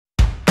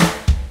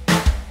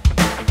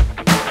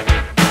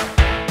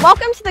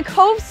Welcome to the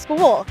Cove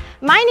School.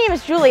 My name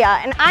is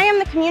Julia and I am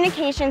the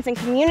Communications and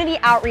Community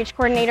Outreach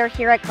Coordinator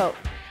here at Cove.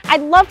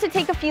 I'd love to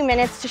take a few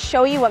minutes to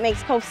show you what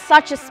makes Cove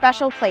such a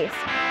special place.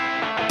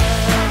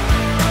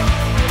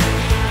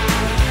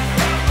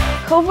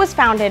 Cove was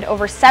founded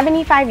over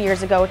 75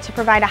 years ago to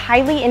provide a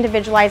highly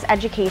individualized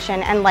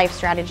education and life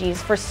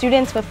strategies for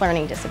students with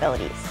learning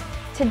disabilities.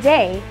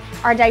 Today,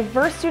 our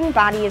diverse student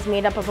body is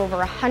made up of over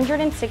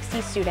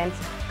 160 students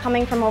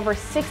coming from over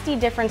 60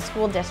 different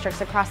school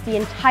districts across the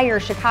entire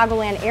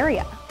Chicagoland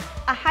area.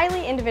 A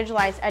highly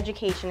individualized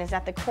education is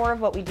at the core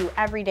of what we do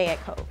every day at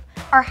Cove.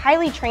 Our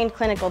highly trained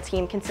clinical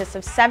team consists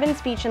of 7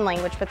 speech and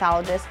language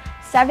pathologists,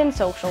 7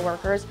 social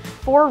workers,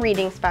 4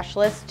 reading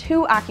specialists,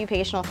 2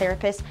 occupational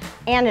therapists,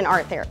 and an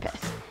art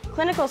therapist.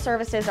 Clinical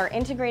services are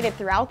integrated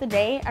throughout the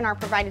day and are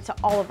provided to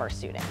all of our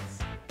students.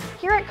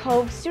 Here at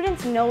Cove,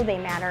 students know they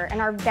matter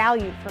and are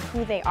valued for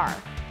who they are.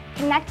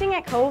 Connecting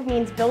at Cove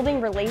means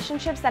building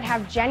relationships that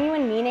have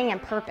genuine meaning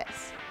and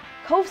purpose.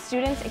 Cove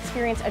students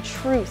experience a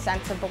true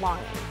sense of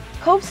belonging.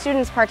 Cove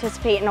students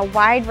participate in a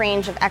wide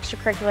range of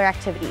extracurricular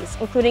activities,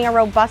 including a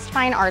robust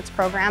fine arts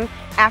program,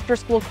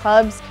 after-school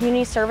clubs,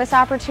 community service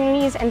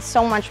opportunities, and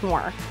so much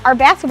more. Our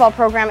basketball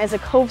program is a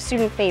Cove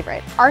student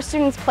favorite. Our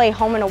students play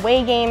home and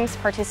away games,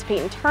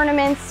 participate in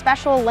tournaments,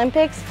 Special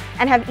Olympics,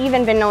 and have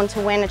even been known to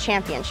win a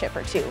championship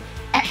or two.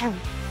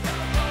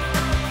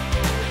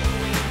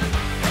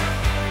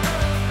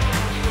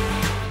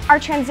 Our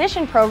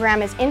transition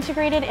program is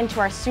integrated into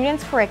our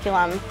students'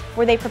 curriculum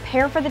where they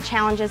prepare for the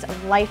challenges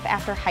of life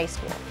after high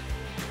school.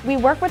 We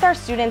work with our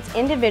students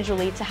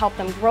individually to help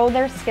them grow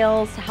their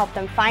skills, to help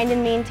them find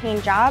and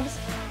maintain jobs,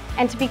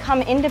 and to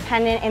become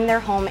independent in their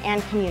home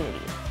and community.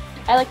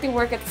 I like to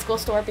work at the school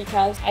store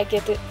because I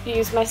get to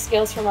use my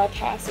skills from my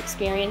past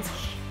experience,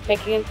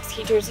 making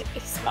teachers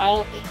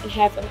smile and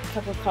have a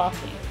cup of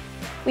coffee.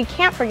 We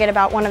can't forget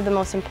about one of the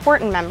most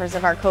important members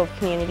of our Cove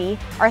community,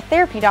 our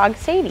therapy dog,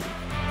 Sadie.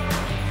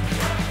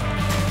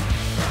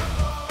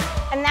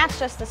 And that's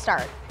just the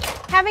start.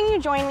 Having you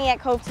join me at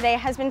Cove today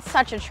has been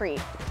such a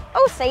treat.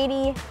 Oh,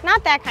 Sadie,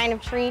 not that kind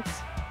of treat.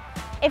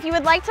 If you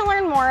would like to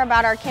learn more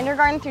about our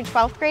kindergarten through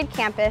 12th grade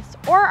campus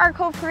or our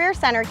Cove Career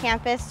Center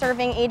campus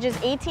serving ages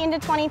 18 to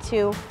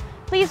 22,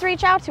 please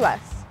reach out to us.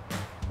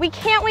 We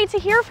can't wait to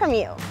hear from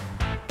you.